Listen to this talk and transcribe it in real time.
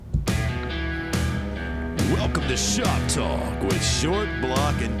Welcome to Shop Talk with Short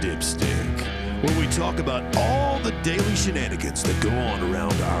Block and Dipstick, where we talk about all the daily shenanigans that go on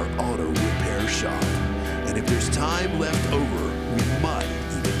around our auto repair shop. And if there's time left over, we might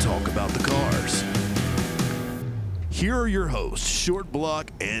even talk about the cars. Here are your hosts, Short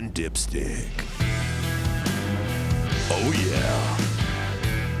Block and Dipstick. Oh yeah.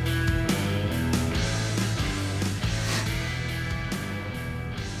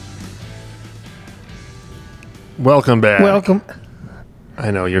 Welcome back. Welcome. I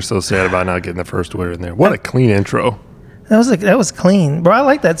know you're so sad about not getting the first word in there. What a clean intro. That was clean, bro. I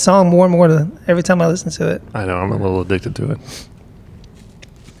like that song more and more every time I listen to it. I know, I'm a little addicted to it.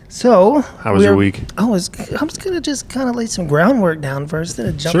 So, how was your week? I was gonna just kind of lay some groundwork down first, instead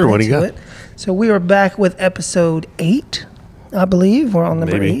of jumping What do you got? it. So we are back with episode 8, I believe. We're on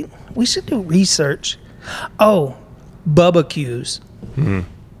number 8. We should do research. Oh, Bubba Q's.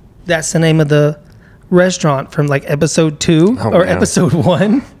 That's the name of the restaurant from like episode 2 episode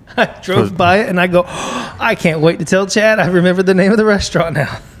 1. I drove by it and I go, I can't wait to tell Chad I remember the name of the restaurant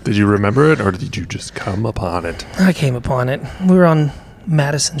now. Did you remember it or did you just come upon it? I came upon it. We were on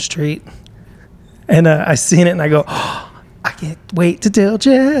Madison Street and I seen it and I go, I can't wait to tell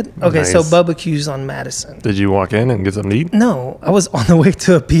Chad. Okay, nice. So Bubba Q's on Madison. Did you walk in and get something to eat? No, I was on the way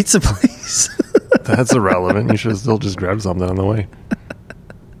to a pizza place. That's irrelevant. You should have still just grabbed something on the way.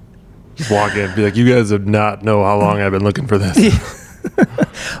 Just walk in, be like, you guys would not know how long I've been looking for this. Yeah.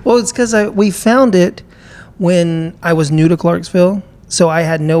 Well, it's because we found it when I was new to Clarksville, so I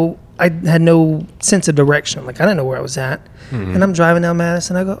had no sense of direction. Like, I didn't know where I was at. Mm-hmm. And I'm driving down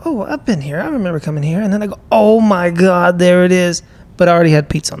Madison. I go, oh, I've been here. I remember coming here. And then I go, oh my God, there it is. But I already had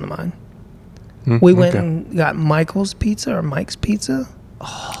pizza on the mind. We went and got Michael's Pizza or Mike's Pizza.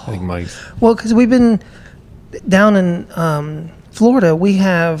 Oh. I think Mike's. Well, because we've been down in Florida, we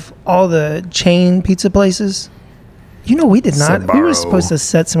have all the chain pizza places. You know, we did not. We were supposed to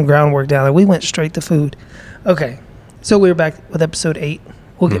set some groundwork down there. We went straight to food. Okay. So we're back with episode 8.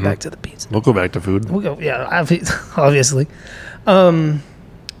 We'll get back to the pizza. We'll go back to food. We'll go, yeah, obviously.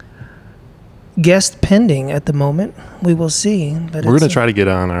 Guest pending at the moment. We will see. But we're going to try to get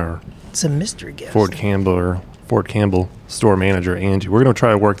on our... It's a mystery guest. Fort Campbell store manager, Angie. We're going to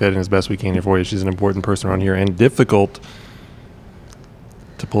try to work that in as best we can here for you. She's an important person around here and difficult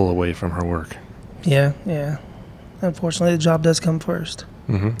to pull away from her work. Yeah. Unfortunately, the job does come first.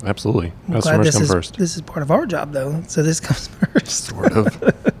 Absolutely. Customers come first. This is part of our job, though, so this comes first. Sort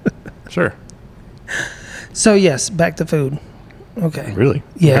of. Sure. So, yes, back to food. Okay. Really?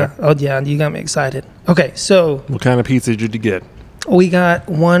 Yeah. Okay. Oh, yeah, you got me excited. Okay, so... What kind of pizza did you get? We got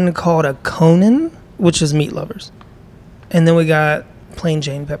one called a Conan, which is meat lovers. And then we got plain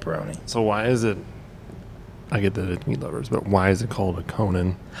Jane pepperoni. So why is it... I get that it's meat lovers, but why is it called a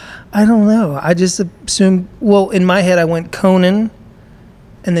Conan? I don't know. I just assumed... Well, in my head, I went Conan,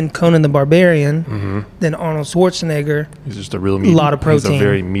 and then Conan the Barbarian, then Arnold Schwarzenegger. He's just a real meaty... A lot of protein. He's a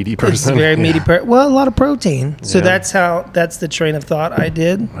very meaty person. He's a very meaty person. Well, a lot of protein. So that's the train of thought I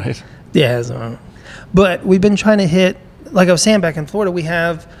did. Right. Yeah. But we've been trying to hit... Like I was saying, back in Florida, we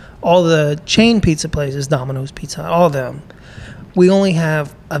have all the chain pizza places, Domino's, Pizza Hut, all of them. We only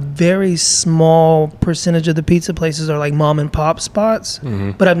have a very small percentage of the pizza places are like mom and pop spots.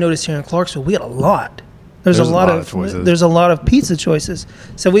 But I've noticed here in Clarksville, we got a lot. There's a lot of choices. There's a lot of pizza choices.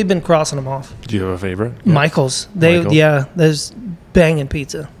 So we've been crossing them off. Do you have a favorite? Yeah. Michael's. There's banging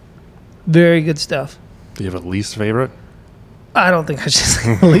pizza. Very good stuff. Do you have a least favorite? I don't think I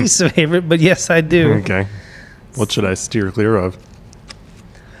should say least favorite, but yes, I do. Okay. What should I steer clear of?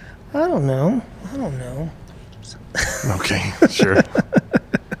 I don't know. Okay, sure.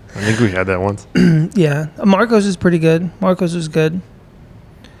 I think we had that once. Yeah. Marco's is pretty good. Marco's was good.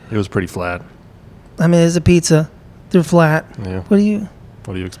 It was pretty flat. I mean, it's a pizza. They're flat. Yeah. What do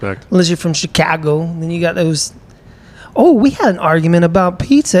you expect? Unless you're from Chicago, then you got those. Oh, we had an argument about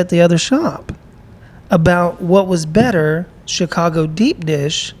pizza at the other shop. About what was better, Chicago deep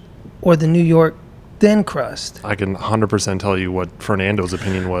dish or the New York thin crust. I can 100% tell you what Fernando's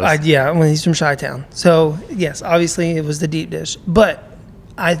opinion was. When he's from Chi-Town. So, yes, obviously it was the deep dish. But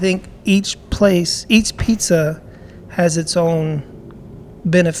I think each pizza has its own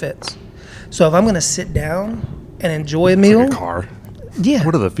benefits. So if I'm going to sit down and enjoy a meal. Like a car. Yeah.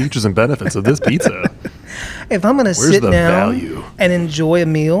 What are the features and benefits of this pizza? If I'm going to sit down and enjoy a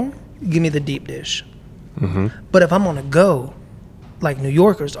meal, give me the deep dish. But if I'm on a go, like New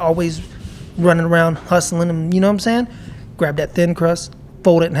Yorkers, always running around hustling them, you know what I'm saying? Grab that thin crust,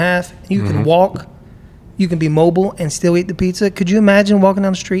 fold it in half. You can walk, you can be mobile and still eat the pizza. Could you imagine walking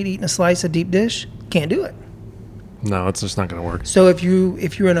down the street eating a slice of deep dish? Can't do it. No, it's just not going to work. So if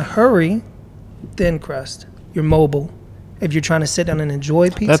you're in a hurry thin crust. You're mobile. If you're trying to sit down and enjoy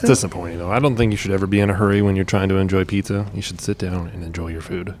pizza, That's disappointing, though. I don't think you should ever be in a hurry when you're trying to enjoy pizza. You should sit down and enjoy your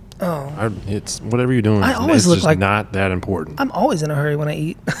food. It's whatever you're doing. I always it's look just like- not that important. I'm always in a hurry when I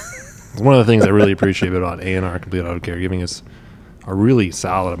eat. It's one of the things I really appreciate about A&R Complete Auto Care, giving us a really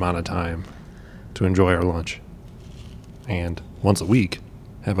solid amount of time to enjoy our lunch. And once a week,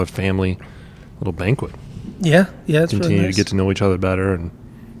 have a family little banquet. Yeah, it's Continue really nice. to get to know each other better and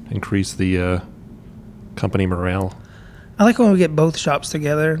increase the company morale. I like when we get both shops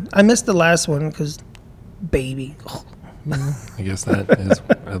together. I missed the last one because baby. I guess that is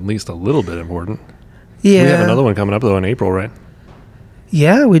at least a little bit important. Yeah. We have another one coming up, though, in April, right?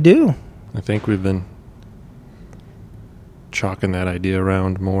 Yeah, we do. I think we've been chalking that idea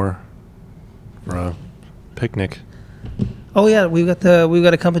around more for a picnic. Oh yeah, we've got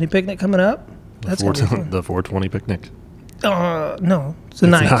a company picnic coming up. That's gonna be fun. The 420 picnic. No, it's the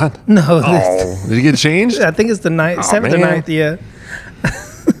It's ninth. not? No, Oh, did it get changed? I think it's the ninth, Oh, 7th or man. 9th. Yeah.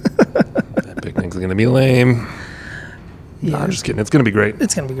 That picnic's going to be lame. Yeah. No, I'm just kidding. It's going to be great.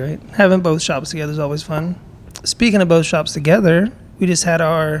 It's gonna be great. Having both shops together is always fun. Speaking of both shops together, we just had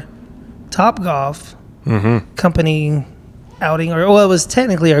our Top Golf company outing, it was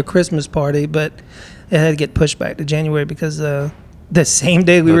technically our Christmas party, but it had to get pushed back to January because the same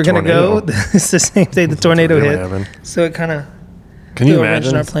day we The were going to go, tornado. it's the same day the tornado What's hit. gonna happen? So it kind of Can you threw a wrench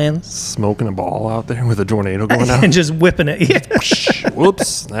in imagine our plans. smoking a ball out there with a tornado going out? and just whipping it. Yeah.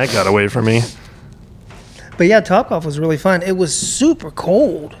 Whoops, that got away from me. But yeah, Topgolf was really fun. It was super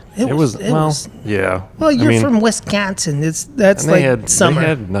cold. Yeah. Well, you're from Wisconsin. That's and like summer. They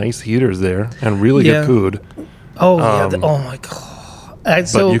had nice heaters there and really Yeah. good food, oh my god.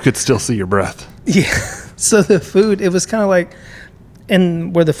 but you could still see your breath. Yeah. So the food, it was kind of like,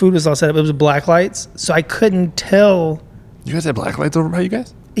 and where the food was all set up, it was black lights. So I couldn't tell. You guys had black lights over by you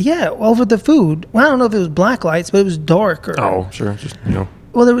guys? Yeah, over the food. Well, I don't know if it was black lights, but it was darker. Oh, sure. Just,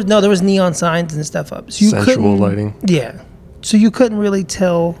 Well, there was neon signs and stuff up. So you sensual couldn't- lighting. Yeah. So you couldn't really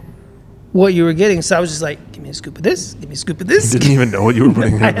tell what you were getting. So I was just like, give me a scoop of this, give me a scoop of this. You didn't even know what you were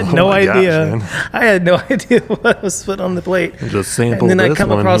putting in. I had Oh no my gosh, idea. man. I had no idea what was put on the plate. Just sample And then I this come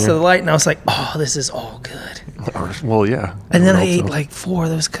one across here. the light and I was like, oh, this is all good. Well, yeah. And then I would ate hope so. like 4 of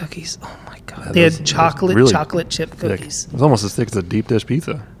those cookies. Oh my god! Yeah, They those- had those chocolate really chip thick. cookies. It was almost as thick as a deep dish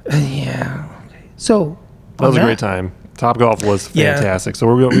pizza. Yeah. Okay. So That was on a great time. Top Golf was Yeah. fantastic.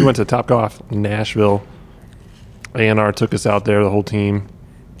 So we went to Top Golf Nashville. A&R took us out there, the whole team,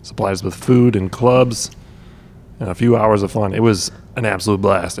 supplied us with food and clubs and a few hours of fun. It was an absolute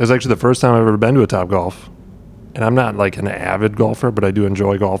blast. It was actually the first time I've ever been to a Top Golf. And I'm not like an avid golfer, but I do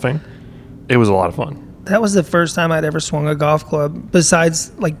enjoy golfing. It was a lot of fun. That was the first time I'd ever swung a golf club.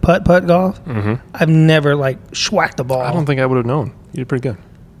 Besides like putt golf, I've never like schwacked a ball. I don't think I would have known. You did pretty good.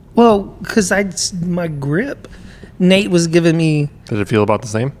 Well, because my grip. Nate was giving me. Did it feel about the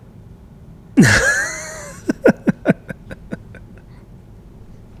same?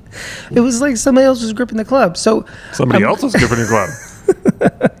 It was like somebody else was gripping the club. So Somebody else was gripping your club.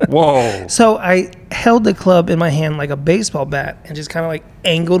 Whoa. So I held the club in my hand like a baseball bat and just kind of like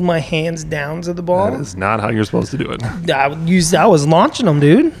angled my hands down to the ball. That is not how you're supposed to do it. I was launching them,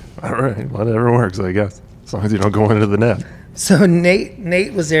 dude. All right. Whatever works, I guess. As long as you don't go into the net. So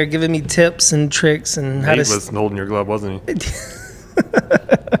Nate was there giving me tips and tricks and how Nate to. was holding your glove, wasn't he?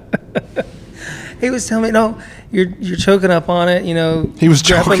 He was telling me, no, you're choking up on it. You know. He was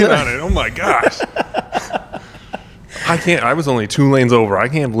grab a choking little- on it. Oh my gosh. I can't. I was only 2 lanes over. I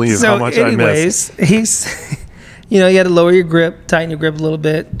can't believe how much I missed. He's, you had to lower your grip, tighten your grip a little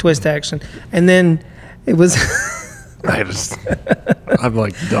bit, twist action, and then it was. I'm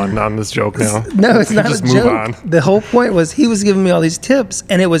like done on this joke now. No, it's not Just a move joke. on. The whole point was he was giving me all these tips,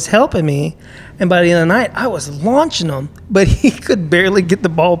 and it was helping me. And by the end of the night, I was launching them, but he could barely get the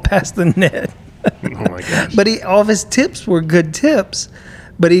ball past the net. Oh my gosh. But all of his tips were good tips,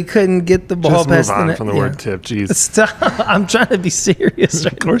 but he couldn't get the ball Just move past the on net. from the word tip. Jeez. Stop. I'm trying to be serious.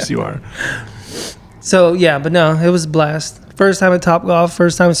 Of course you are. So yeah, but no, it was a blast. First time at Top Golf,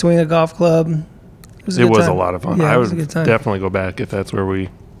 first time swinging a golf club. It was A lot of fun. Yeah, I it would was a good time. definitely go back if that's where we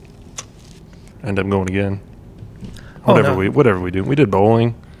end up going again. Oh, Whatever no. whatever we do. We did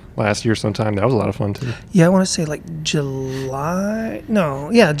bowling last year sometime. That was a lot of fun too. Yeah, I want to say like July.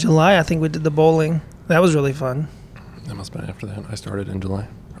 No, yeah, July. I think we did the bowling. That was really fun. That must have been after that. I started in July.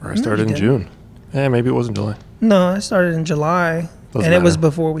 Or I No, started you in didn't. June. Maybe it wasn't July. No, I started in July, Doesn't and it was matter.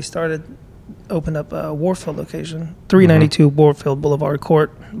 before we opened up a Warfield location, 392 Warfield Boulevard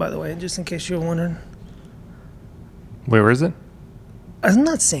Court. By the way, just in case you were wondering, Where is it? I'm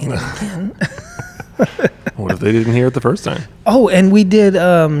not saying it again. What if they didn't hear it the first time? Oh, and we did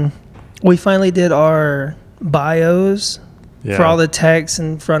We finally did our bios for all the techs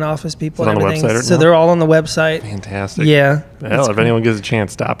and front office people and everything. On the website so now? they're all on the website. Fantastic. Yeah. Well, if anyone gets a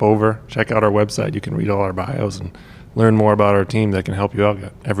chance, stop over, check out our website. You can read all our bios and learn more about our team that can help you out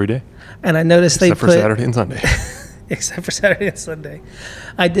every day. And I noticed Except for Saturday and Sunday. Except for Saturday and Sunday.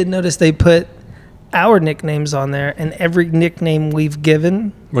 I did notice they put our nicknames on there, and every nickname we've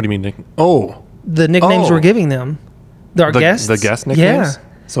given. What do you mean, Nick? Oh. The nicknames we're giving them. Our guests. The guest nicknames? Yeah.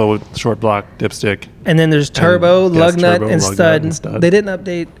 So Short Block, Dipstick. And then there's Turbo, Lugnut, Turbo, and Lugnut, Stud. They didn't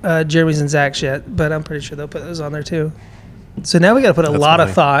update Jeremy's and Zach's yet, but I'm pretty sure they'll put those on there too. So now we got to put a lot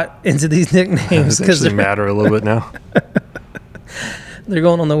of thought into these nicknames because they matter a little bit now. They're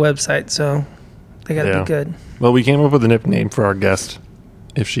going on the website, so they got to be good. Well, we came up with a nickname for our guest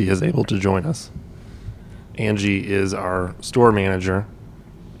if she is able to join us. Angie is our store manager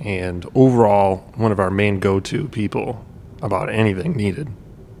and overall one of our main go-to people about anything needed.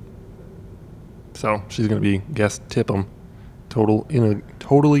 So she's going to be guest TIPM,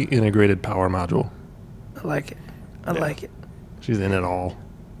 totally integrated power module. I like it. I like it. She's in it all.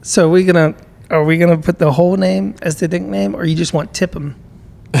 So are we gonna put the whole name as the nickname, or you just want TIPM?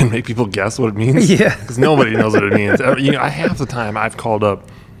 And make people guess what it means? Yeah. Because nobody knows what it means. Half the time I've called up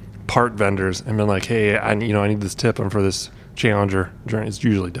part vendors and been like, hey, I need this TIPM for this Challenger journey. It's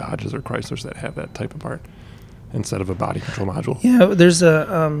usually Dodges or Chryslers that have that type of part instead of a body control module. Yeah, there's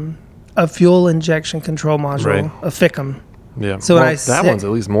a fuel injection control module, right. a FICM. Yeah. So that one's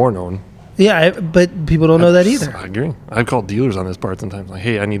at least more known. Yeah, but people don't know that either. I agree. I've called dealers on this part sometimes. Like,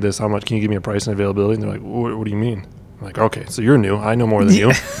 hey, I need this. How much? Can you give me a price and availability? And they're like, what do you mean? I'm like, okay, so you're new. I know more than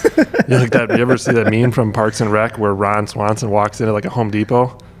you. You're like that. You ever see that meme from Parks and Rec where Ron Swanson walks into like a Home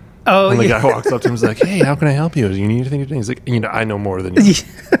Depot? Oh, and the guy walks up to him and is like, hey, how can I help you? Do you need anything? He's like, I know more than you.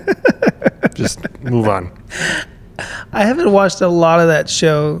 Just move on. I haven't watched a lot of that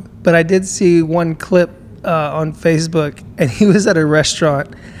show, but I did see one clip on Facebook, and he was at a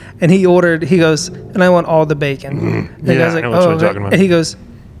restaurant, and he goes, and I want all the bacon. And the guy's like, I know what you're talking about. And he goes,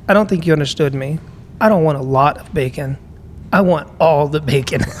 I don't think you understood me. I don't want a lot of bacon. I want all the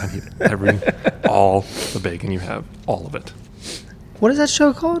bacon. I need all the bacon you have, all of it. What is that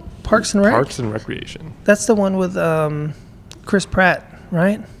show called? Parks and Rec? Parks and Recreation. That's the one with Chris Pratt,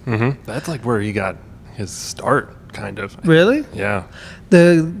 right? Mm-hmm. That's like where he got his start, kind of. Really? Yeah.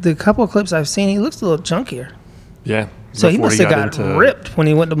 The couple of clips I've seen, he looks a little chunkier. Yeah. So he must have got ripped when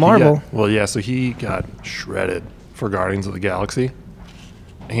he went to Marvel. So he got shredded for Guardians of the Galaxy.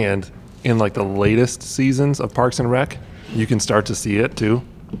 And in like the latest seasons of Parks and Rec, you can start to see it too,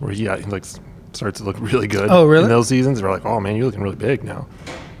 where he starts to look really good. Oh, really? In those seasons, they're like, oh man, you're looking really big now.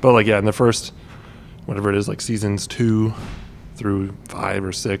 But in the first, whatever it is, like seasons 2 through 5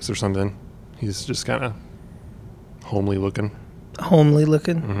 or 6 or something, he's just kind of homely looking. Homely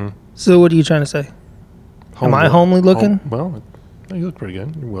looking? Mm-hmm. So what are you trying to say? Am I homely looking? Well, you look pretty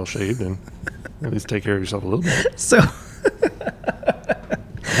good. You're well shaved and at least take care of yourself a little bit. So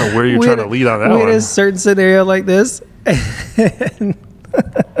where are you trying to lead on that one? We had a certain scenario like this. And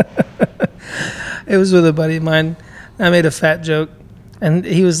it was with a buddy of mine. I made a fat joke, and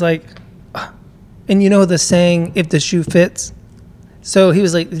he was like, and you know the saying, if the shoe fits? So he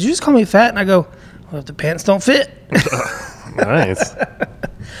was like, did you just call me fat? And I go, well, if the pants don't fit. Nice.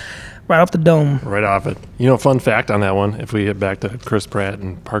 Right off the dome. Right off it. Fun fact on that one, if we get back to Chris Pratt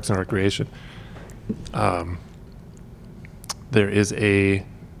and Parks and Recreation, there is a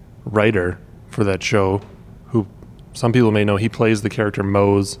writer for that show who some people may know. He plays the character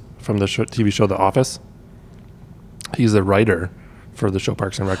Mose from the TV show The Office. He's the writer for the show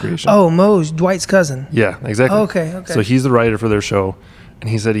Parks and Recreation. Oh, Mose, Dwight's cousin. Yeah, exactly. Okay. So he's the writer for their show, and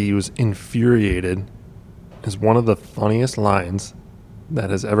he said he was infuriated. Is one of the funniest lines that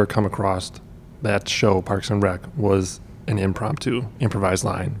has ever come across that show, Parks and Rec, was an improvised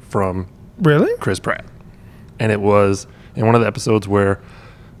line from Really? Chris Pratt. And it was in one of the episodes where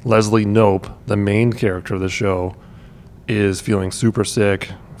Leslie Knope, the main character of the show, is feeling super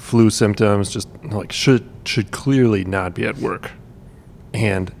sick, flu symptoms, just like should clearly not be at work.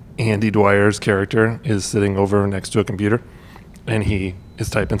 And Andy Dwyer's character is sitting over next to a computer, and he is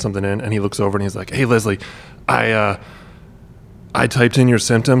typing something in, and he looks over and he's like, hey, Leslie, I typed in your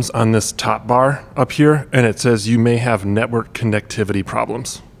symptoms on this top bar up here, and it says you may have network connectivity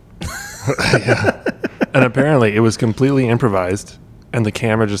problems. Yeah. And apparently it was completely improvised, and the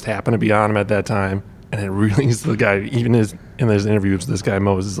camera just happened to be on him at that time. And it really is the guy, even in his interviews, this guy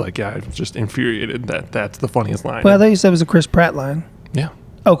Mose is like, yeah, I'm just infuriated that's the funniest line. Well, I thought you said it was a Chris Pratt line. Yeah.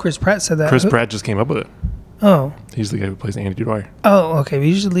 Oh, Chris Pratt said that. Chris Pratt just came up with it. Oh. He's the guy who plays Andy Dwyer. Oh, okay.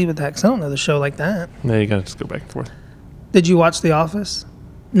 We should leave it at that because I don't know the show like that. Now you got to just go back and forth. Did you watch The Office?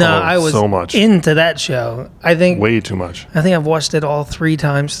 No, Oh, I was so much. into that show. I think Way too much. I've watched it all 3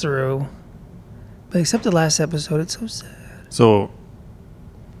 times through. But except the last episode, it's so sad. So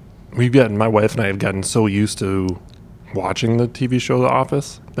my wife and I have gotten so used to watching the TV show The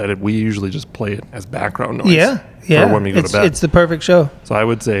Office that we usually just play it as background noise. Yeah. For when we go to bed. It's the perfect show. So I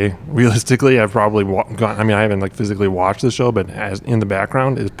would say, realistically, I've probably gone. I mean, I haven't like physically watched the show, but as in the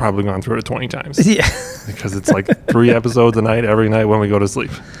background, it's probably gone through it 20 times. Yeah. Because it's like 3 episodes a night, every night when we go to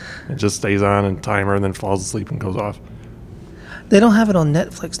sleep. It just stays on and timer, and then falls asleep and goes off. They don't have it on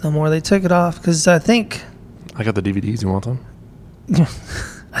Netflix no more. They took it off because I think I got the DVDs. You want them?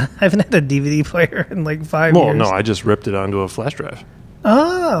 I haven't had a DVD player in like 5 Well, years. no, I just ripped it onto a flash drive,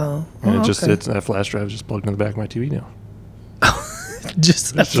 Oh. and it Oh, just okay. sits. That flash drive is just plugged in the back of my TV now.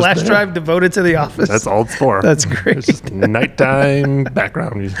 Just a It's just flash there. drive devoted to The Office. That's all it's for. That's great. It's just nighttime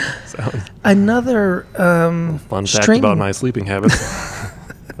background sound. Another Fun fact streaming. about my sleeping habits.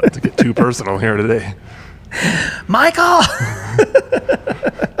 Not to get too personal here today. Michael.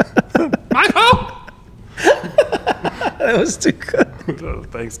 Michael! That was too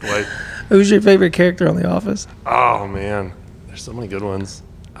good. Thanks, Dwight. Who's your favorite character on The Office? Oh, man. There's so many good ones.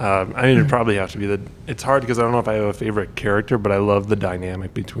 I mean, it'd probably have to be it's hard because I don't know if I have a favorite character, but I love the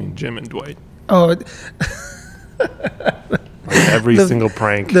dynamic between Jim and Dwight. Oh, Like every single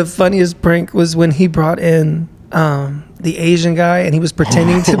prank. the funniest prank was when he brought in the Asian guy and he was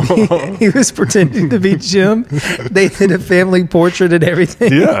pretending to be Jim. They did a family portrait and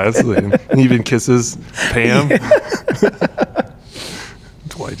everything. Yeah, absolutely. And he even kisses Pam.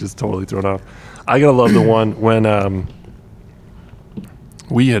 Dwight just totally thrown off. I gotta love the one when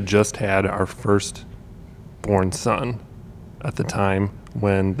we had just had our first born son at the time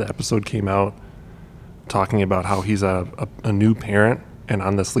when the episode came out, talking about how he's a new parent and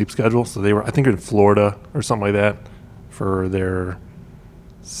on the sleep schedule. So they were, I think, in Florida or something like that for their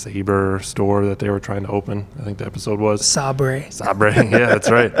Sabre store that they were trying to open. I think the episode was Sabre. Yeah, that's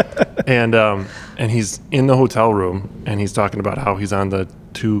right. And he's in the hotel room and he's talking about how he's on the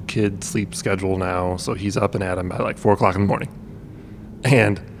 2-kid sleep schedule now. So he's up and at 'em by like 4:00 in the morning.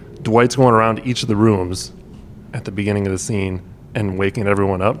 And Dwight's going around each of the rooms at the beginning of the scene and waking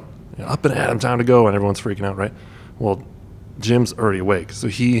everyone up. Up and at 'em, time to go, and everyone's freaking out, right? Well, Jim's already awake, so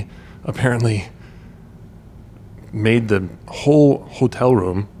he apparently made the whole hotel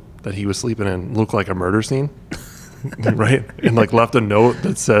room that he was sleeping in look like a murder scene, right? And like left a note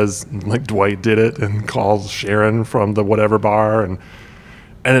that says like Dwight did it and calls Sharon from the whatever bar, and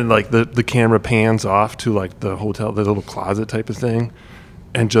then like the camera pans off to like the hotel, the little closet type of thing,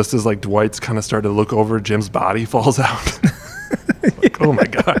 and just as like Dwight's kind of started to look over, Jim's body falls out. Like, oh my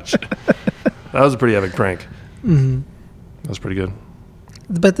gosh, that was a pretty epic prank. Mm-hmm. That was pretty good.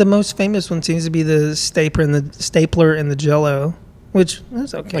 But the most famous one seems to be the stapler and the Jello, which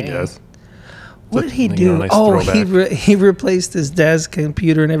was okay. I guess. What did he You know, do? nice Oh, throwback. he replaced his dad's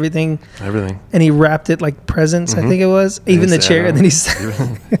computer and everything, Everything. and he wrapped it like presents. I think it was even he the sat chair, on and then he it.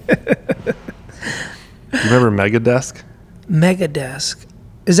 sat. You remember Mega Desk? Mega desk.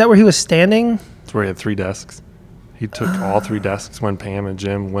 Is that where he was standing? It's where he had 3 desks. He took all 3 desks when Pam and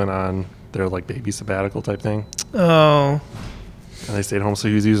Jim went on their like baby sabbatical type thing, Oh, and they stayed home. So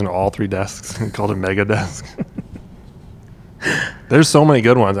he was using all 3 desks and called it Mega Desk. There's so many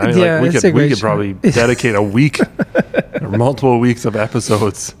good ones. I mean, Yeah, like it's a we great could show. probably dedicate a week or multiple weeks of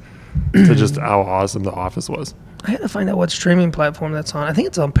episodes to just how awesome The Office was. I had to find out what streaming platform that's on. I think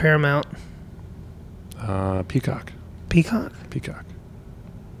it's on Paramount. Peacock. Peacock.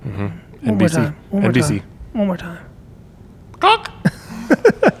 Mm-hmm. One more NBC. time. One more NBC. time. One more time.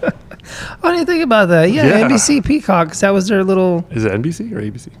 I didn't think about that. Yeah, NBC Peacock, 'cause that was their little. Is it NBC or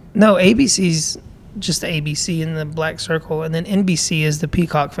ABC? No, ABC's just ABC in the black circle, and then NBC is the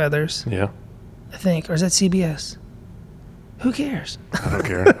peacock feathers, Yeah. I think, or is that CBS? Who cares? I don't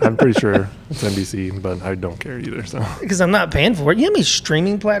care. I'm pretty sure it's NBC, but I don't care either. So Because I'm not paying for it. You know how many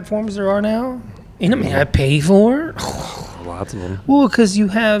streaming platforms there are now? You know how many I pay for? lots of them. Well, because you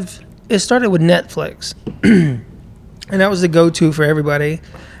have, it started with Netflix, and that was the go-to for everybody.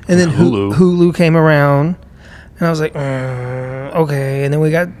 And then Hulu. Hulu came around, and I was like, okay. And then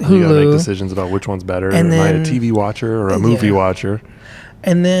we got You gotta make Hulu, decisions about which one's better. And Am I a then- TV watcher or a movie Yeah. watcher?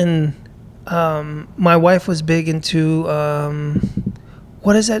 and then my wife was big into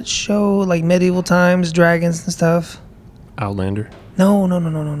what is that show, like medieval times, dragons and stuff? Outlander. No.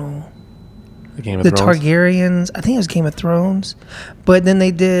 The Game of The Thrones. Targaryens. I think it was Game of Thrones, but then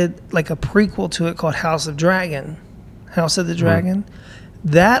they did like a prequel to it called House of the Dragon.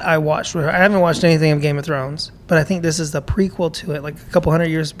 That I watched with her. I haven't watched anything of Game of Thrones, but I think this is the prequel to it, like a couple hundred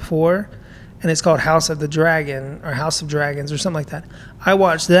years before. and it's called House of the Dragon or House of Dragons or something like that. I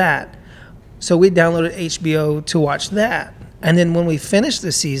watched that. So we downloaded HBO to watch that. And then when we finished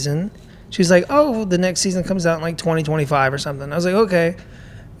the season, she's like, oh, the next season comes out in like 2025 or something. I was like, okay.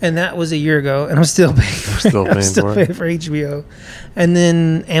 And that was a year ago, and I'm still paying for HBO. And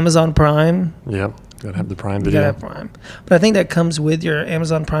then Amazon Prime. Yep. Gotta have the Prime You Video. gotta have Prime. But I think that comes with your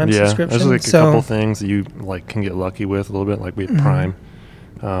Amazon Prime subscription. There's like a couple things that you like can get lucky with a little bit. Like we have Prime.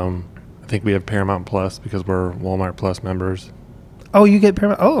 I think we have Paramount Plus because we're Walmart Plus members. Oh, you get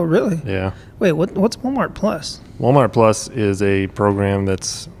Paramount? Oh, really? Yeah. Wait, what's Walmart Plus? Walmart Plus is a program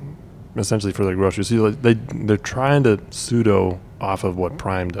that's essentially for the groceries. So they're trying to pseudo off of what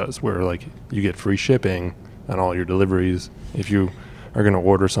Prime does, where like you get free shipping on all your deliveries if you are going to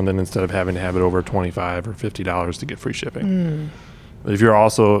order something instead of having to have it over $25 or $50 to get free shipping. But if you're a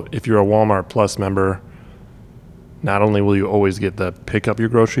Walmart Plus member, not only will you always get to pick up your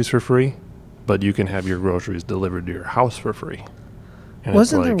groceries for free, but you can have your groceries delivered to your house for free. And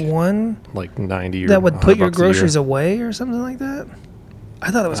Wasn't there one like 90 or that would put your $100 a year. groceries away or something like that? I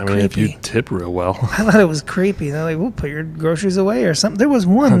thought it was creepy. If you tip real well. I thought it was creepy. They're like, we'll put your groceries away or something. There was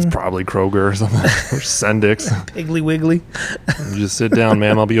one. That's probably Kroger or something. Or Sendix. Piggly Wiggly. You just sit down,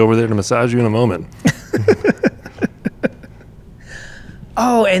 ma'am. I'll be over there to massage you in a moment.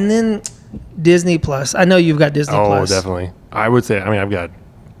 Oh, and then Disney Plus. I know you've got Disney Plus. Oh, definitely. I would say, I've got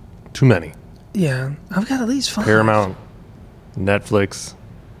too many. Yeah. I've got at least 5. Paramount, Netflix,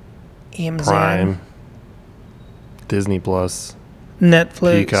 Amazon. Prime, Disney Plus,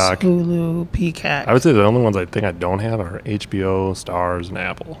 Netflix, Peacock. Hulu, Peacock. I would say the only ones I think I don't have are HBO, Stars, and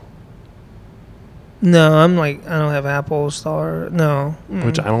Apple. No, I don't have Apple, Star. No.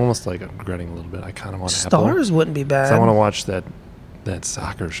 Which I'm almost like regretting a little bit. I kind of want Apple. Stars wouldn't be bad. I want to watch that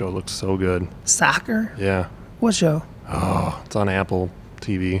soccer show. It looks so good. Soccer? Yeah. What show? Oh, it's on Apple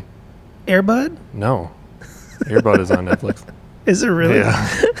TV. Airbud? No. Airbud is on Netflix. Is it really? Yeah.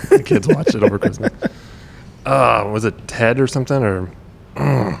 The kids watched it over Christmas. Was it Ted or something?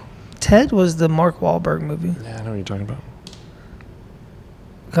 Or Ted was the Mark Wahlberg movie. Yeah, I know what you're talking about.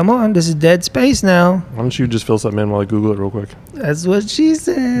 Come on, this is Dead Space now. Why don't you just fill something in while I Google it real quick? That's what she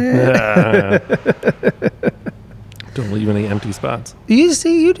said. Yeah. Don't leave any empty spots. You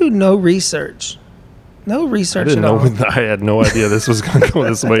see, you do no research. No research I didn't at know. all. I had no idea this was going to go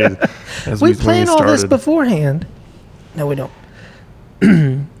this way. We planned all this beforehand. No, we don't.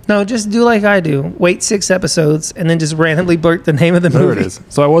 No, just do like I do. Wait 6 episodes and then just randomly blurt the name of the movie. There it is.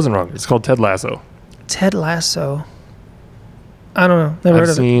 So I wasn't wrong. It's called Ted Lasso. Ted Lasso. I don't know. Never heard I've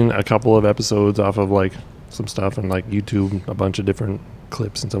of it. seen a couple of episodes off of like some stuff and like YouTube, a bunch of different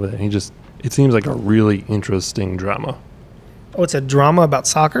clips and stuff like that. And it seems like a really interesting drama. Oh, it's a drama about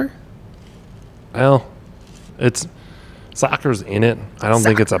soccer? Well, soccer's in it. I don't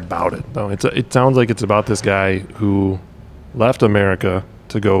think it's about it though. It sounds like it's about this guy who left America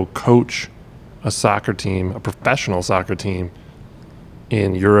to go coach a soccer team, a professional soccer team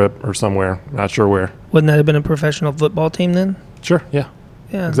in Europe or somewhere. Not sure where. Wouldn't that have been a professional football team then? Sure. Yeah.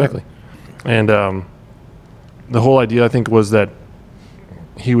 Yeah. Exactly. And the whole idea, I think, was that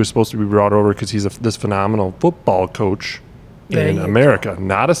he was supposed to be brought over because he's this phenomenal football coach in America,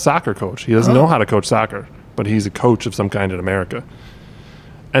 not a soccer coach. He doesn't know how to coach soccer, but he's a coach of some kind in America.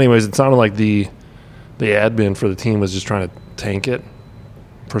 Anyways, it sounded like the admin for the team was just trying to tank it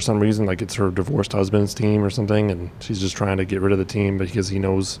for some reason, like it's her divorced husband's team or something, and she's just trying to get rid of the team because she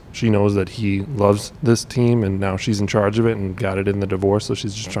knows that he loves this team, and now she's in charge of it and got it in the divorce, so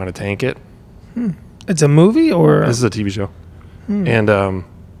she's just trying to tank it. It's a movie or this is a TV show, and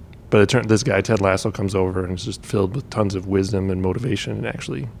but this guy Ted Lasso comes over and is just filled with tons of wisdom and motivation, and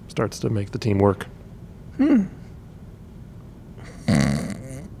actually starts to make the team work.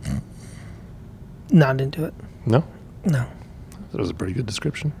 Not into it. No, No. that was a pretty good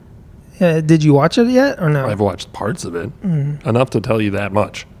description. Did you watch it yet or no? I've watched parts of it, enough to tell you that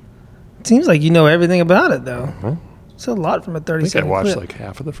much. It seems like you know everything about it though. Well, It's a lot from a I think 30-second I watched clip. like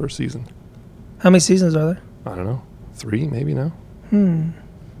half of the first season. How many seasons are there? I don't know, 3 maybe now.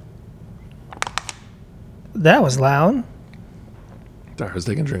 That was loud. Sorry, I was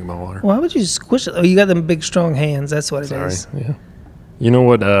taking a drink of my water. Why would you squish it? Oh, you got them big, strong hands. That's what it Sorry. is. Yeah. You know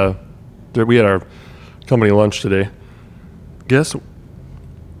what? We had our company lunch today. Guess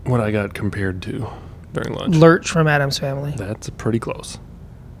what I got compared to during lunch? Lurch from Addams Family. That's pretty close.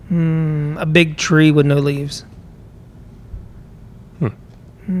 A big tree with no leaves. What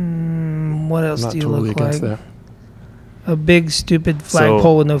else I'm not do you totally look against like? that. A big, stupid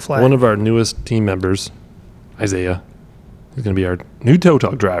flagpole with no flag. One of our newest team members, Isaiah, He's going to be our new tow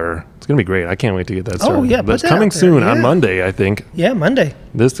truck driver. It's going to be great. I can't wait to get that started. Oh, yeah, But put it's that coming out there, soon on yeah. Monday, I think. Yeah, Monday.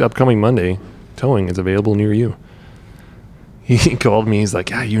 This upcoming Monday, towing is available near you. He called me. He's like,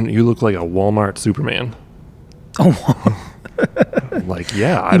 yeah, you look like a Walmart Superman. Oh, I'm like,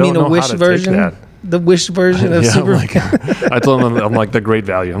 yeah, I you don't mean know a Wish how to version? take that. The Wish version of Yeah, Superman. I told him I'm like the great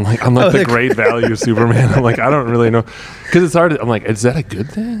value. I'm like Oh, the the great value Superman. I'm like, I don't really know, because it's hard. I'm like, is that a good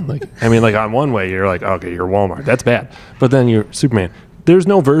thing? Like, I mean, like on one way you're like, okay, you're Walmart, that's bad, but then you're Superman. There's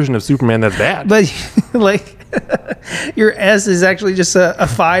no version of Superman that's bad. But like, your S is actually just a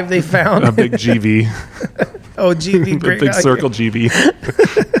 5 they found. A big GV, Oh, GV, a great big value. circle GV.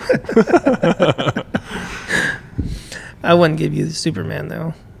 I wouldn't give you the Superman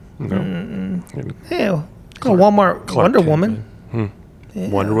though. No, Hey, Walmart Clark Wonder Kent, Woman. man. Yeah.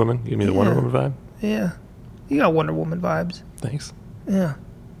 Wonder Woman. You give me the Wonder Yeah. Woman vibe. Yeah, you got Wonder Woman vibes. Thanks. Yeah.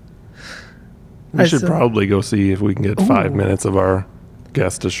 We should probably go see if we can get 5 Ooh. minutes of our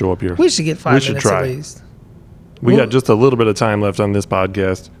guests to show up here. We should get 5 We should minutes try. at least. We Well- got just a little bit of time left on this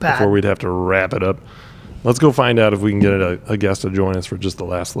podcast Bad. before we'd have to wrap it up. Let's go find out if we can get a guest to join us for just the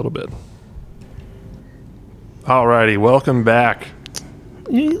last little bit. Alrighty, welcome back.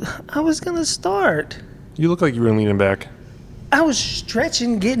 I was gonna start. You look like you were leaning back. I was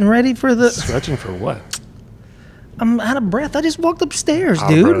stretching, getting ready for the. Stretching for what? I'm out of breath. I just walked upstairs, Out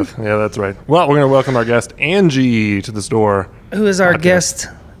of dude. breath. Yeah, that's right. Well, we're going to welcome our guest, Angie, to the store. Who is our Podcast. guest?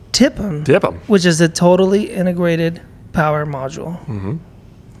 TIPM, TIPM. which is a totally integrated power module.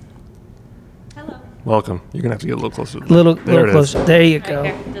 Hello. Welcome. You're going to have to get a little closer. To the Little mic. There it is. closer. There you Right go.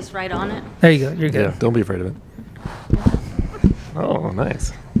 here, just right on it. There you go. You're good. Yeah, don't be afraid of it. Oh,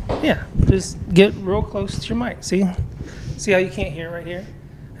 nice. Yeah. Just get real close to your mic. See how you can't hear right here,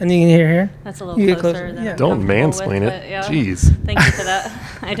 and you can hear here. That's a little You get closer. closer, Than yeah. I'm Don't comfortable mansplain with, it. but yeah. Jeez. Thank you for that.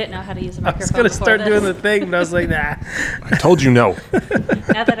 I didn't know how to use a I microphone. was gonna before start this. doing the thing, but I was like, nah. I told you no.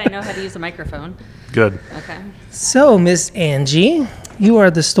 Now that I know how to use a microphone. Good. Okay. So, Miss Angie, you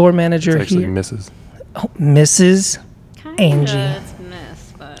are the store manager It's actually here. Mrs. Oh, Mrs. Kinda, Angie. It's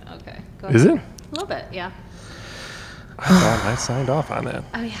miss, but okay. Go Is ahead. it? A little bit, yeah. I thought I signed off on that.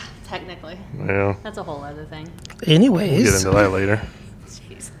 Oh yeah, technically. Yeah. That's a whole other thing. We'll get Anyways, into that later.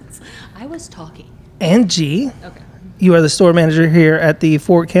 Jesus. I was talking. Angie, Okay. you are the store manager here at the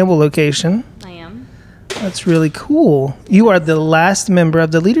Fort Campbell location. I am. That's really cool. You are the last member of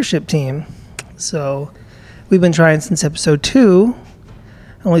the leadership team. So we've been trying since episode 2.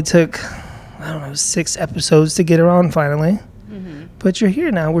 Only took, 6 episodes to get her on finally. Mm-hmm. But you're here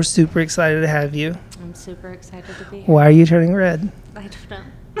now. We're super excited to have you. I'm super excited to be here. Why are you turning red? I don't know.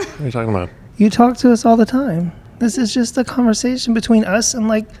 What are you talking about? You talk to us all the time. This is just a conversation between us and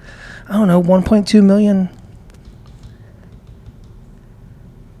 1.2 million.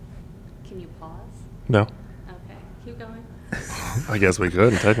 Can you pause? No. Okay. Keep going. I guess we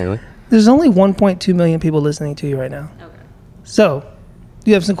could, technically. There's only 1.2 million people listening to you right now. Okay. So,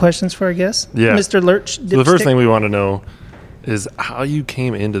 do you have some questions for our guest? Yeah. Mr. Lurch. So the first Dipstick? thing we want to know is how you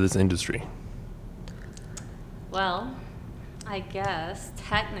came into this industry. Well, I guess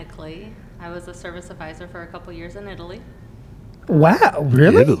technically I was a service advisor for a couple years in Italy. Wow,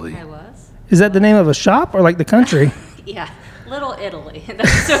 really? Italy. I was. Is that the name of a shop or like the country? Yeah, Little Italy.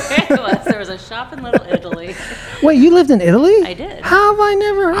 That's where it was. There was a shop in Little Italy. Wait, you lived in Italy? I did. How have I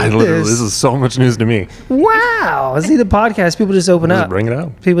never heard This this? is so much news to me. Wow. See the podcast, people just open Just up. bring it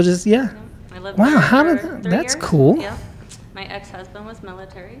out. People just, yeah. I lived Wow, there how did for that- 3 that's years. cool. Yeah. My ex-husband was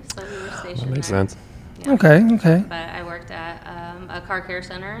military, so we were stationed That makes there. sense. Yeah. Okay. But I worked at a car care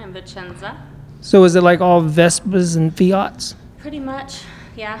center in Vicenza. So is it like all Vespas and Fiats? Pretty much,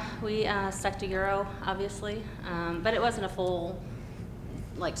 yeah. We stuck to Euro, obviously, but it wasn't a full,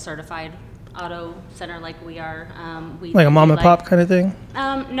 certified auto center like we are. We Like a did mom and pop kind of thing?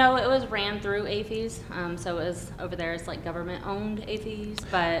 No, it was ran through AFES, so it was over there. It's like government-owned AFES,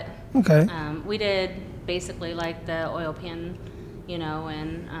 but Okay. we did basically like the oil pan,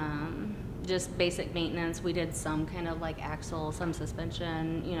 and just basic maintenance. We did some kind of like axle, some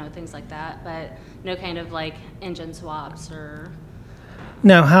suspension, things like that, but no kind of like engine swaps or.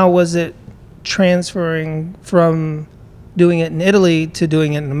 Now, how was it transferring from doing it in Italy to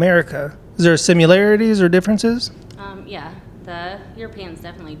doing it in America? Is there similarities or differences? Yeah, the Europeans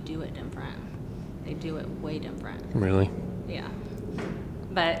definitely do it different. They do it way different. Really? Yeah.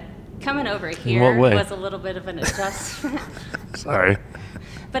 But coming over what here way? was a little bit of an adjustment. Sorry.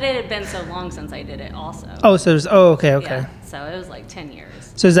 But it had been so long since I did it also. Oh, so there's, okay. Yeah, so it was like 10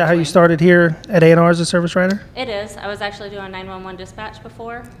 years. So is that how you between. started here at A&R as a service writer? It is. I was actually doing 911 dispatch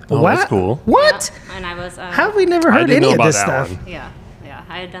before. Oh, that's cool. What? Yeah, and I was. How have we never I heard didn't any know of about this that stuff? one. Yeah.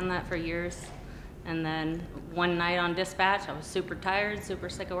 I had done that for years. And then one night on dispatch, I was super tired, super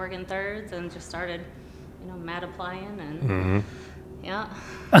sick of working thirds, and just started, mad applying and yeah.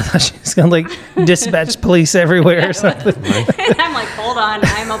 I thought she was going to like dispatch police everywhere or something. I'm like, hold on,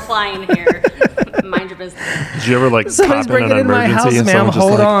 I'm applying here. Mind your business. Did you ever like Somebody's pop in breaking an into my emergency house, and ma'am. someone just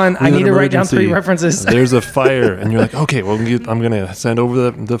Hold like, on. "We I have need an to write down 3 emergency. references." There's a fire, and you're like, okay, well, I'm gonna send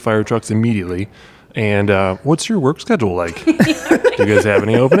over the fire trucks immediately. And what's your work schedule like? Do you guys have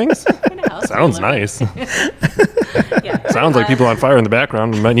any openings? Sounds nice. Yeah. Sounds like people on fire in the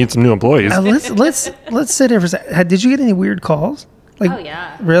background. We might need some new employees. Let's sit here for a second. Did you get any weird calls? Like, Oh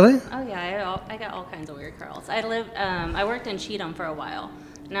yeah. Really? Oh yeah, I got all kinds of weird calls. I worked in Cheatham for a while,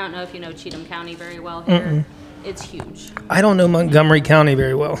 and I don't know if you know Cheatham County very well here. It's huge. I don't know Montgomery County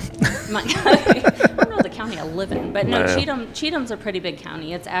very well. I don't know the county I live in, but no, Man. Cheatham's a pretty big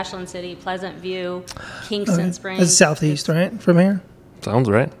county. It's Ashland City, Pleasant View, Kingston Springs. It's southeast, right? From here? Sounds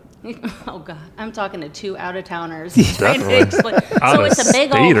right. Oh God, I'm talking to 2 out-of-towners. Definitely. So it's a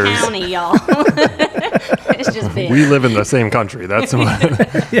big old Out-of-staters. county, y'all. It's just big. We live in the same country. That's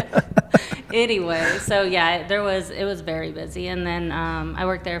what. Anyway, so yeah, it was very busy, and then I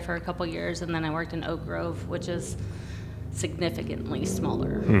worked there for a couple years, and then I worked in Oak Grove, which is significantly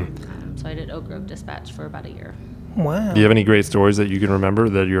smaller. So I did Oak Grove dispatch for about a year. Wow. Do you have any great stories that you can remember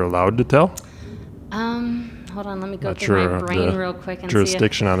that you're allowed to tell? Hold on, let me go Not through sure my of brain the real quick and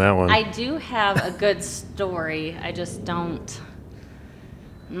jurisdiction on that one. see. I do have a good story. I just don't.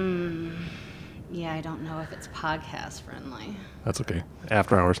 Yeah, I don't know if it's podcast friendly. That's okay.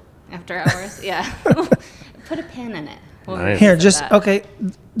 After hours. After hours, yeah. Put a pin in it. We'll Nice. Here, revisit just that. okay.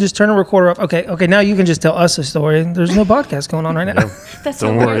 Just turn the recorder up. Okay. Now you can just tell us a story. There's no podcast going on right now. That's so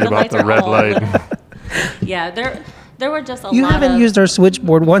Don't weird. worry The about lights the are red all light. lit up. Yeah, there were just a You lot haven't of. used our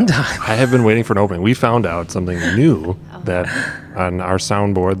switchboard one time. I have been waiting for an opening. We found out something new that on our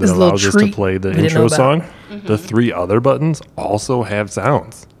soundboard that This little allows us to treat play the we didn't know intro song. about. The 3 other buttons also have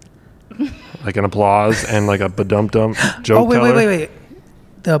sounds, like an applause and like a ba-dum-dum joke. Oh, wait. teller.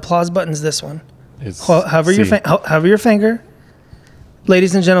 The applause button's this one. It's Hover your C. hover your finger.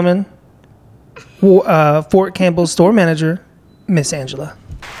 Ladies and gentlemen, Fort Campbell store manager, Miss Angela.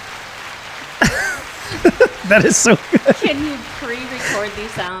 That is so good. Can you pre-record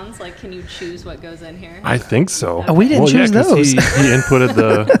these sounds? Like, can you choose what goes in here? I think so. Oh, we didn't choose 'cause those. He inputted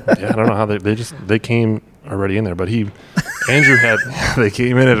the. Yeah, I don't know how they came already in there, but Andrew had they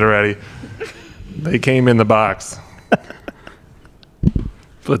came in it already. They came in the box.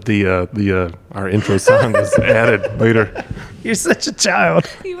 But our intro song is added later. You're such a child.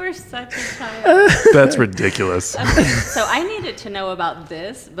 You were such a child. That's ridiculous. Okay, so I needed to know about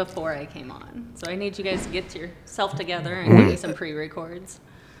this before I came on. So I need you guys to get yourself together and give me some pre-records.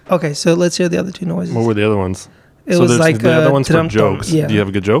 Okay, so let's hear the other 2 noises. What were the other ones? It was there's like the other ones for ta-dum-tum, jokes. yeah. Do you have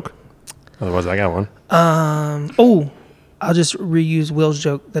a good joke? Otherwise, I got one. I'll just reuse Will's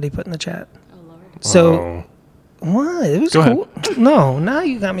joke that he put in the chat. Oh Lord. So what? It was Go cool. No, now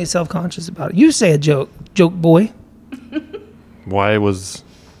you got me self-conscious about it. You say a joke boy. Why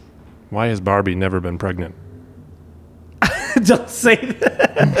has Barbie never been pregnant? Don't say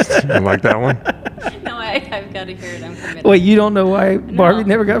that. You like that one? No, I've got to hear it. I'm committed. Wait, you don't know why Barbie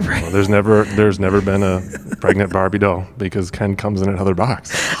never got pregnant? Well, there's never been a pregnant Barbie doll because Ken comes in another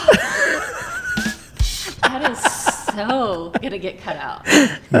box. That is so gonna get cut out.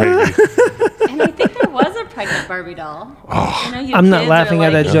 Maybe. And I think there was a pregnant Barbie doll. You I'm not kids laughing are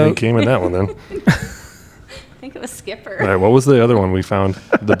at that Yeah, joke. he came in that one then. I think it was Skipper. All right, what was the other one we found?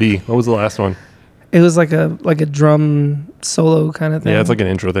 The B. What was the last one? It was like a drum solo kind of thing. Yeah, it's like an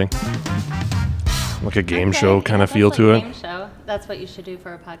intro thing. Like a game Okay, show kind of that's feel like to Game show. That's what you should do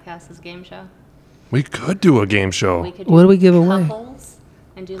for a podcast is game show. We could do a game show. We could What do we give away? couples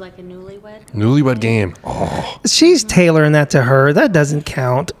and do like a newlywed. Newlywed game. Oh, She's tailoring that to her. That doesn't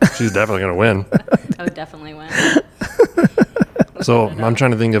count. she's definitely going to win. I would definitely win. So I'm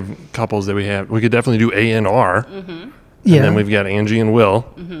trying to think of couples that we have. We could definitely do A and R. Yeah. And then we've got Angie and Will.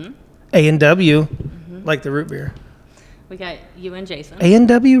 A&W, like the root beer. We got you and Jason.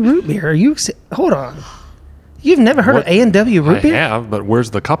 A&W root beer. Are you? Hold on. You've never heard What? of A&W root I beer? have, but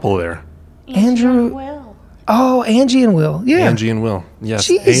where's the couple there? Andrew- and Will. Oh, Angie and Will. Yeah. Angie and Will. Yes.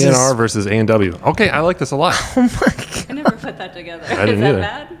 Jesus. A&R versus A&W. Okay, I like this a lot. Oh my God. I never put that together. I didn't Is that either.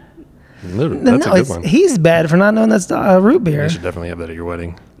 bad? Literally, No, that's a good one. he's bad for not knowing that's root beer. You should definitely have that at your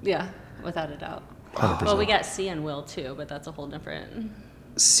wedding. Yeah, without a doubt. 100%. Well, we got C and Will too, but that's a whole different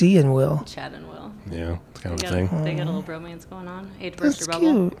C and Will. Chad and Will. Yeah, it's kind They of a got, thing. they got a little bromance going on. Age That's burster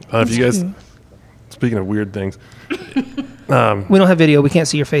bubble. cute. If you guys, That's speaking of weird things, cute. We don't have video. We can't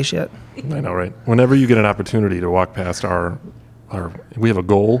see your face yet. I know, right? Whenever you get an opportunity to walk past our we have a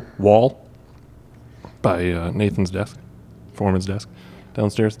goal wall by Nathan's desk, foreman's desk,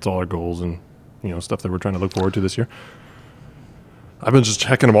 downstairs. It's all our goals and stuff that we're trying to look forward to this year. I've been just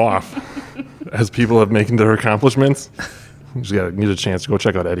checking them off as people have making their accomplishments. You just need a chance to go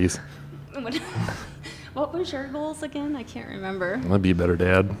check out Eddie's. What was your goals again? I can't remember. I'm gonna be a better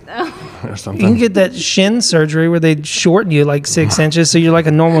dad or something. You can get that shin surgery where they shorten you like 6 inches, so you're like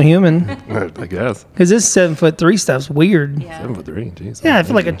a normal human. I guess. Because this 7'3" stuff's weird. Yeah. 7'3", jeez. Yeah, I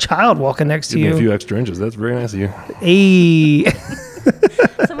feel like a child walking next to Give me you. a few extra inches. That's very nice of you. Hey.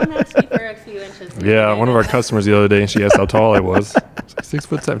 Someone asked me for a few inches. Yeah, one of our customers the other day, she asked how tall I was. I was like,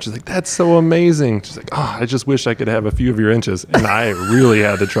 6'7". She's like, that's so amazing. She's like, oh, I just wish I could have a few of your inches. And I really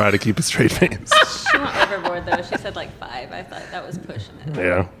had to try to keep a straight face. She went overboard though. She said like 5. I thought that was pushing it.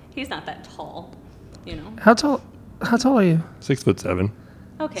 Yeah. He's not that tall, How tall are you? 6'7".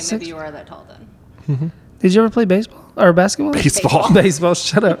 Okay, Six- maybe you are that tall then. Did you ever play baseball or basketball? Baseball. Baseball.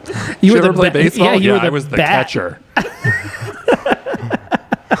 Shut up. You ever play baseball? Yeah, you were I was the bat. catcher.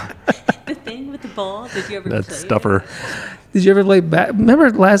 The thing with the ball. Did you ever That play stuffer. Did you ever play Remember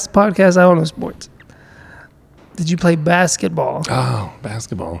last podcast? I don't know sports. Did you play basketball? Oh,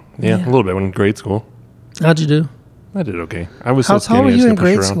 basketball. Yeah, Yeah. a little bit when in grade school. How'd you do? I did okay. I was How so skinny. tall were I just you in got pushed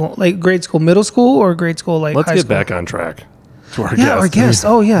grade around. school? Like grade school, middle school, or grade school like Let's high get school? back on track to our Yeah, guest. our guest.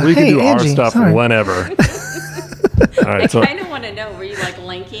 Oh, yeah. We Hey, can do Angie, our stuff sorry. whenever. All I right, so kind of want to know. Were you like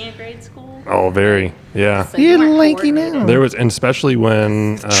lanky in grade school? very, yeah. So You're weren't lanky now. coordinated There was, and especially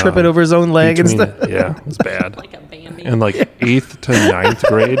when Tripping over his own leg and between- stuff. Yeah, it was bad. Like a Bambi. And like 8th to 9th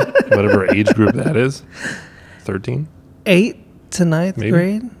grade, whatever age group that is, 13, 8th to 9th Maybe.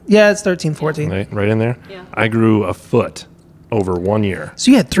 grade? Yeah, it's 13, 14. right in there. Yeah. I grew a foot over 1 year.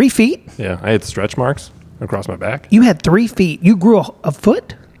 So you had 3 feet? Yeah, I had stretch marks across my back. You had 3 feet. You grew a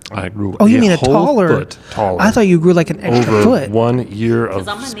foot? I grew Oh, you mean a whole taller? foot taller. I thought you grew like an extra over foot. 1 year Because of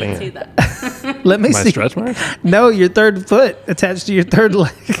I'm going to need to see span. that. Let me My see. stretch marks? No, your third foot attached to your third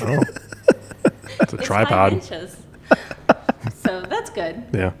leg. Oh, it's a It's tripod. 5 inches. So that's good.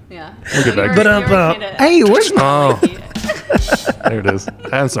 Yeah. Yeah. We'll get back to But that. hey, where's Oh, there it is.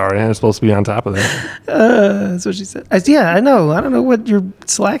 I'm sorry. I'm supposed to be on top of that. that's what she said. Yeah, I know. I don't know what you're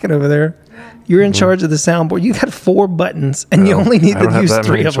slacking over there. You're in charge of the soundboard. You got 4 buttons, and you only need I don't to have use that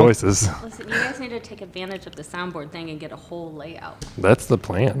 3 many of them. choices. Listen, you guys need to take advantage of the soundboard thing and get a whole layout. That's the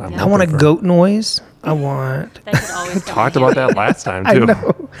plan. I'm I want a hoping for. goat noise. I want. That could always come Talked in about handy. that last time I too.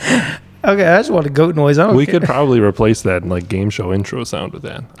 know. Okay, I just want a goat noise. I don't We care. could probably replace that like game show intro sound with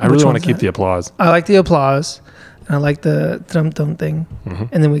that. I Which really want one's to keep that? the applause. I like the applause. And I like the thrum thrum thing.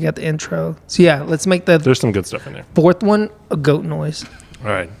 And then we got the intro. So yeah, let's make the There's some good stuff in there. 4th one a goat noise. All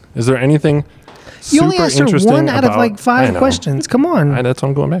right. Is there anything You super only asked her interesting 1 out of about- like I 5 know. questions. Come on. That's what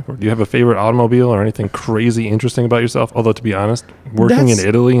I'm going back for. Do you have a favorite automobile or anything crazy interesting about yourself? Although to be honest, working That's- in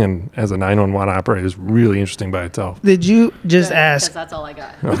Italy and as a 911 operator is really interesting by itself. Did you just Good, ask? 'cause that's all I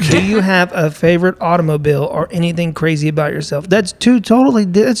got. Do you have a favorite automobile or anything crazy about yourself? That's 2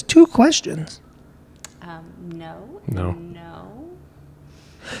 That's 2 questions. No. No. No.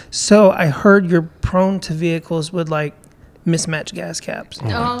 So I heard you're prone to vehicles with like mismatched gas caps. Oh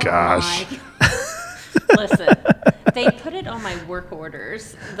my gosh. Listen, they put it on my work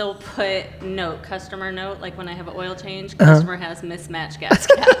orders. They'll put customer note, like when I have an oil change, customer has mismatched gas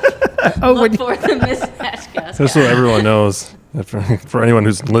cap. Oh, when Look for the mismatched gas Just so cap. everyone knows, for anyone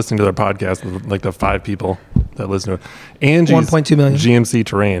who's listening to their podcast, like the 5 people that listen to it, Angie's 1.2 million. GMC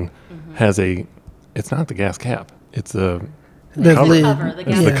Terrain has it's not the gas cap. It's the The cover. lid. Cover, the It's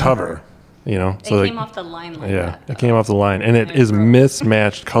gas the cap. cover. You know, It so came like, off the line like yeah, that. it came off the line, and it And is broke.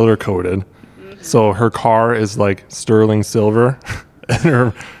 mismatched, color coded. So her car is like sterling silver, and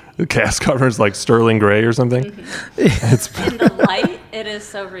her gas cover is like sterling gray or something. It's In the light, it is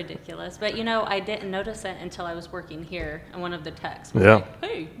so ridiculous. But I didn't notice it until I was working here, and one of the techs was Yeah. like,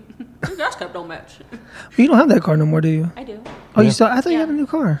 "Hey, your gas cap don't match." You don't have that car no more, do you? I do. Oh, Yeah. you still? I thought you Yeah. had a new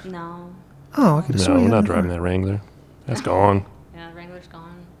car. No. Oh, I could have no, sworn we're you had not a new driving that Wrangler. That's gone. Yeah, Wrangler's gone.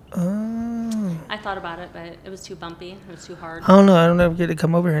 Oh. I thought about it, but it was too bumpy. It was too hard. I don't know. I don't ever get to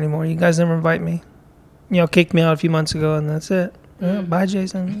come over here anymore. You guys never invite me. Kicked me out a few months ago, and that's it. Yeah, bye,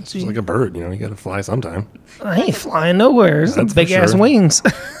 Jason. It's just like a bird, you got to fly sometime. I ain't flying nowhere. It's That's for big ass sure. wings.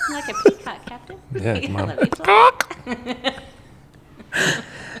 Like a peacock, Captain. Yeah, come on. Let me fly.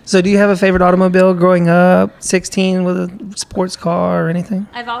 So, do you have a favorite automobile growing up? 16 with a sports car or anything?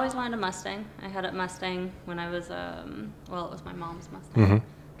 I've always wanted a Mustang. I had a Mustang when I was, it was my mom's Mustang.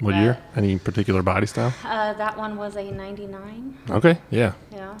 What year? Any particular body style? That one was a 99. Okay, yeah.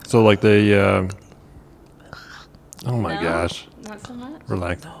 Yeah. So like the, oh my No? gosh, Not so much.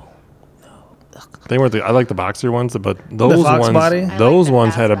 relax. They weren't I like the boxer ones, but those Fox ones, body? I like those the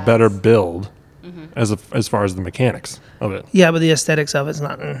ones had a better fastbacks. build as far as the mechanics of it. Yeah, but the aesthetics of it's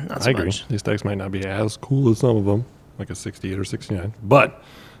not so I agree. much. The aesthetics might not be as cool as some of them, like a 68 or 69. But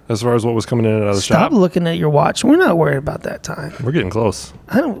as far as what was coming in and out of the Stop shop, looking at your watch. We're not worried about that time. we're getting close.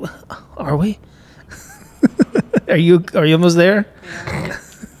 Are we? Are you almost there?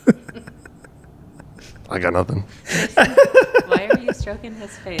 I got nothing. Why are you stroking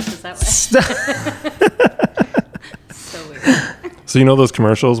his face? Is that why? So weird. So you know those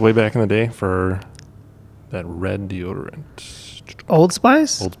commercials way back in the day for that red deodorant? Old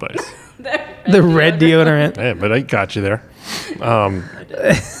Spice? Old Spice. The red deodorant. Hey, but I got you there.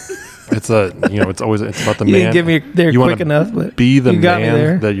 It's about the You man. didn't get me there you wanna quick enough, but be the you got me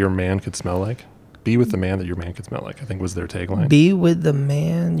there. man that your man could smell like. Be with the man that your man could smell like, I think was their tagline. Be with the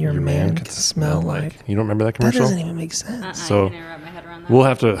man your man can smell like. You don't remember that That commercial? doesn't even make sense. So, I can't wrap my head around that. We'll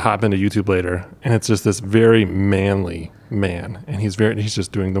have to hop into YouTube later, and it's just this very manly man, and he's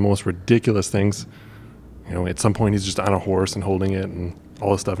just doing the most ridiculous things. You know, at some point he's just on a horse and holding it and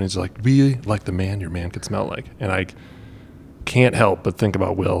all this stuff, and he's just like, be like the man your man could smell like. And I can't help but think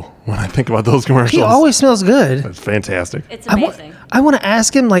about Will when I think about those commercials. He always smells good. It's fantastic. It's amazing. I want to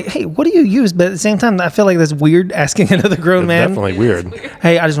ask him, like, hey, what do you use? But at the same time, I feel like that's weird asking another grown It's man. definitely weird.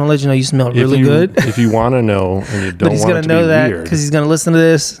 Hey, I just want to let you know you smell really good. If you want to know and you But don't he's want going it to to know be that weird, because he's going to listen to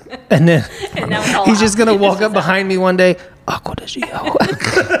this. And then And now it's all he's just out. going to walk up behind me one day. Aqua de Gio.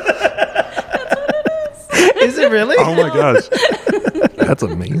 Is it really? oh my gosh, that's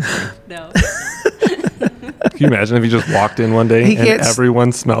amazing. No. Can you imagine if he just walked in one day He and can't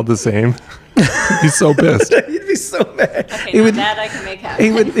everyone smelled the same? He's so pissed. He'd be so mad. Okay, He now would, that I can make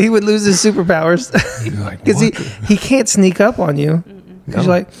happen. he would lose his superpowers He's like, because what? he can't sneak up on you. He's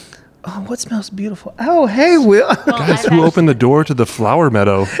like, oh, what smells beautiful? Oh, hey, Will. Well, Guys, I've who opened the door to the flower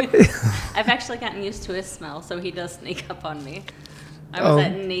meadow? I've actually gotten used to his smell, so he does sneak up on me. I Oh. was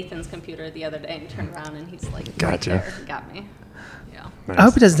at Nathan's computer the other day and turned around and he's like, Gotcha. right there, got me. Yeah. I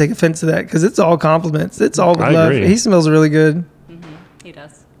hope he doesn't take offense to that because it's all compliments. It's all with I love. agree. He smells really good. He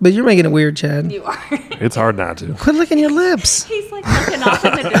does. But you're making it weird, Chad. You are. It's hard not to. Quit licking your lips. He's like looking off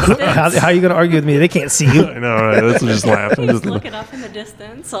in the distance. How are you going to argue with me? They can't see you. I know, right? Let's just laugh. I'm He's just, looking off in the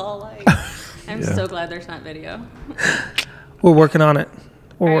distance, all like, I'm Yeah. so glad there's not video. We're working on it.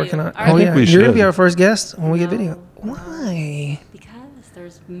 We're Are working you? on it. Are Oh, you? yeah. we You're going to should. be our first guest when we get No. video. Why? Because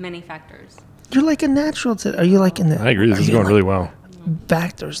there's many factors. You're like a natural to. Are you like in the. I agree. This are is you going like really well.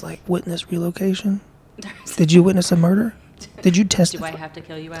 Factors like witness relocation? Did you witness a murder? Did you Do I testify? have to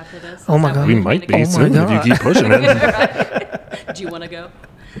kill you after this? Oh Is my that God. what We you're might trying be Oh to my soon if God. you keep pushing it. get? Do you want to go?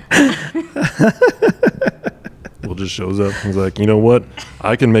 Will just shows up. He's like, you know what?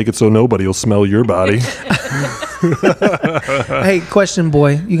 I can make it so nobody will smell your body. Hey, question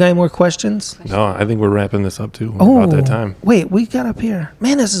boy. You got any more questions? No, I think we're wrapping this up too. We're about that time. Wait, we got up here.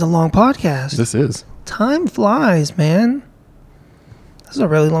 Man, this is a long podcast. This is. Time flies, man. This is a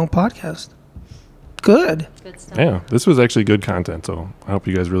really long podcast. Good. Good stuff. Yeah, this was actually good content, so I hope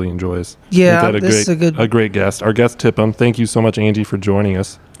you guys really enjoy this. Yeah, We've had this is a good- great guest. Our guest TIPM. Thank you so much, Angie, for joining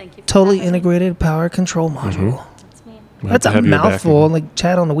us. Thank you. For Totally having me. integrated power control module. That's me. We hope That's to a have you back mouthful. again. Like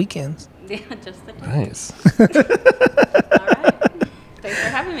chat on the weekends. Yeah, just the Nice. All right. Thanks for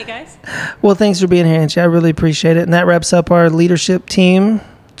having me, guys. Well, thanks for being here, Angie. I really appreciate it. And that wraps up our leadership team.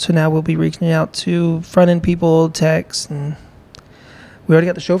 So now we'll be reaching out to front end people, techs, and we already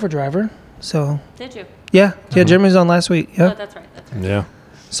got the chauffeur driver. So Did you? yeah, Jeremy was on last week. Oh, Yeah. that's right. That's right. Yeah.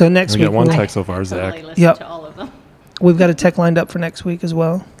 So next We week got one we'll- tech so far, Zach. Totally listened Yep. to all of them. we've got a tech lined up for next week as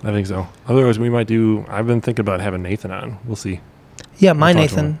well. I think so. Otherwise, we might do. I've been thinking about having Nathan on. We'll see. Yeah, my We'll talk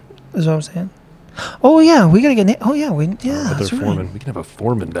to Nathan is what I'm saying. Oh yeah, we gotta get. Oh yeah, yeah. But they're That's right. foreman. We can have a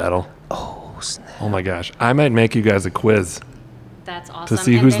foreman battle. Oh snap! Oh my gosh. I might make you guys a quiz. That's awesome.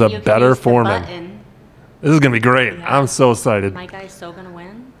 see And who's then the you can better use the foreman. button. This is going to be great. Yeah. I'm so excited. My guy's so gonna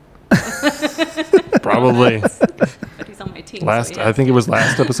win, Probably. but he's on my team. Last, so I think it was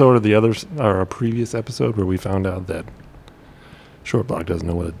last episode or the others, or a previous episode where we found out that Short Block doesn't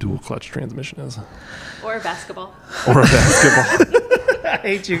know what a dual clutch transmission is, or basketball. or a basketball. I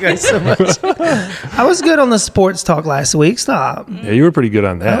hate you guys so much. I was good on the sports talk last week. Stop. Yeah, you were pretty good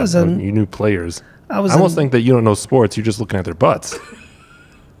on that. was when an- you knew players. I was I almost in- think that you don't know sports. You're just looking at their butts.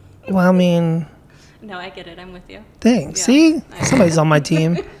 Well, I mean, No, I get it. I'm with you. dang. Yeah. See, somebody's on my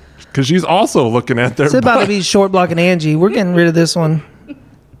team. Because she's also looking at their It's about to butts. be Short Block and Angie. We're getting rid of this one.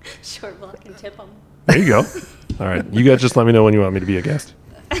 Short block and tip them. There you go. All right. You guys just let me know when you want me to be a guest.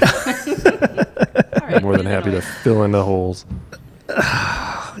 All right. I'm more than happy to fill in the holes.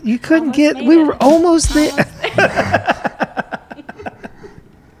 You couldn't Almost get. made We it. were almost there.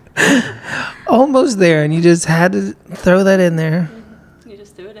 Almost there, and you just had to throw that in there. You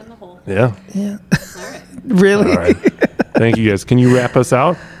just do it in the hole. Yeah. Yeah. All right. Really? All right. Thank you guys. Can you wrap us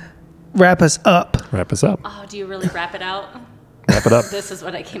out? Wrap us up. Wrap us up. Oh, do you really wrap it out? Wrap it up. This is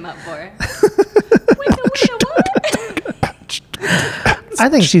what I came up for. What? I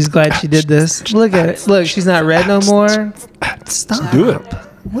think she's glad she did this. Look at it. Look, she's not red no more. Stop. Do it.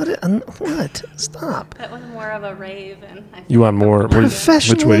 What? Stop. That was more of a rave, and I You want more?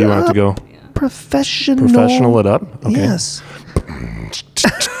 Professional Which way do you want it to go? Professional. Professional it up? Okay. Yes.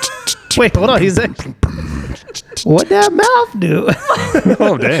 Wait, hold on. He's like, what that mouth do?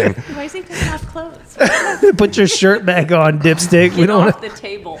 Oh, dang. Why is he taking off clothes? Put your shirt back on, dipstick. We Get don't. off the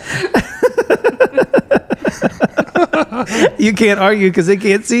table. You can't argue because they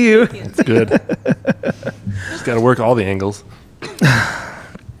can't see you. It's good. Just got to work all the angles.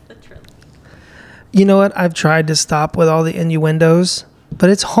 Literally. You know what? I've tried to stop with all the innuendos, but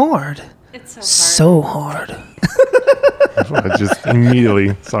it's hard. It's So so hard. hard. I just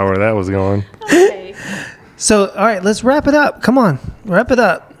immediately saw where that was going. Okay. So, all right, let's wrap it up. Come on, wrap it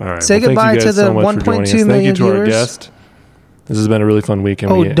up. All right. Say Well, goodbye thank you to guys the so much for joining us. 1.2 million Thank you to our viewers. guest. This has been a really fun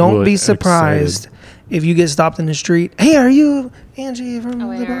weekend. Oh, We get don't really be surprised if you get stopped in the street. Hey, are you Angie from Oh,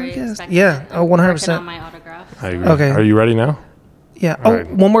 wait, the are you podcast? expecting Yeah, it? oh, I'm working on 100%. my autograph. I agree. Okay. Are you ready now? Yeah. All Oh,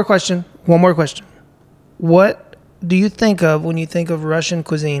 right. one more question. What do you think of when you think of Russian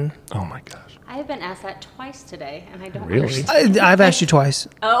cuisine? Oh, my gosh. I have been asked that twice today, and I don't Really? understand. I've asked you twice.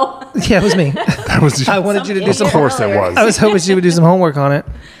 Oh. Yeah, it was me. That was I wanted you to do Of some. course it was. I was hoping you would do some homework on it.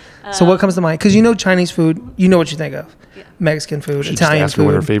 So what comes to mind? Because you know Chinese food, you know what you think of. Yeah. Mexican food, She just Italian asked her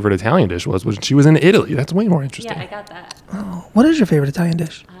what her food. favorite Italian dish was. She was in Italy. That's way more interesting. Yeah, I got that. What is your favorite Italian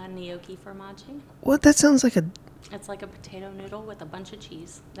dish? Gnocchi formaggi. What? That sounds like a. It's like a potato noodle with a bunch of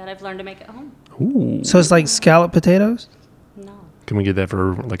cheese that I've learned to make at home. Ooh. So it's like scalloped potatoes, No. Can we get that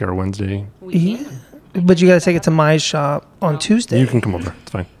for like our Wednesday? We Yeah. can. but you got to take it to my shop on Tuesday. You can come over.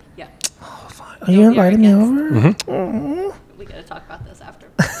 It's fine. Yeah. Are you inviting me Yes. over? We got to talk about this after.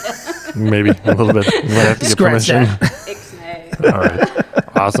 Maybe a little bit. We might have to get Scratch permission. that. Ixnay. All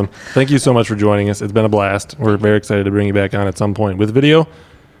right. Awesome. Thank you so much for joining us. It's been a blast. We're very excited to bring you back on at some point with video.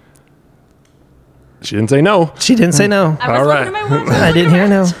 She didn't say no. She didn't say no. I was All looking right. at my watch. I didn't hear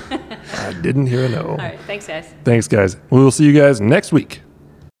no. I didn't hear a no. All right. Thanks, guys. Thanks, guys. We will see you guys next week.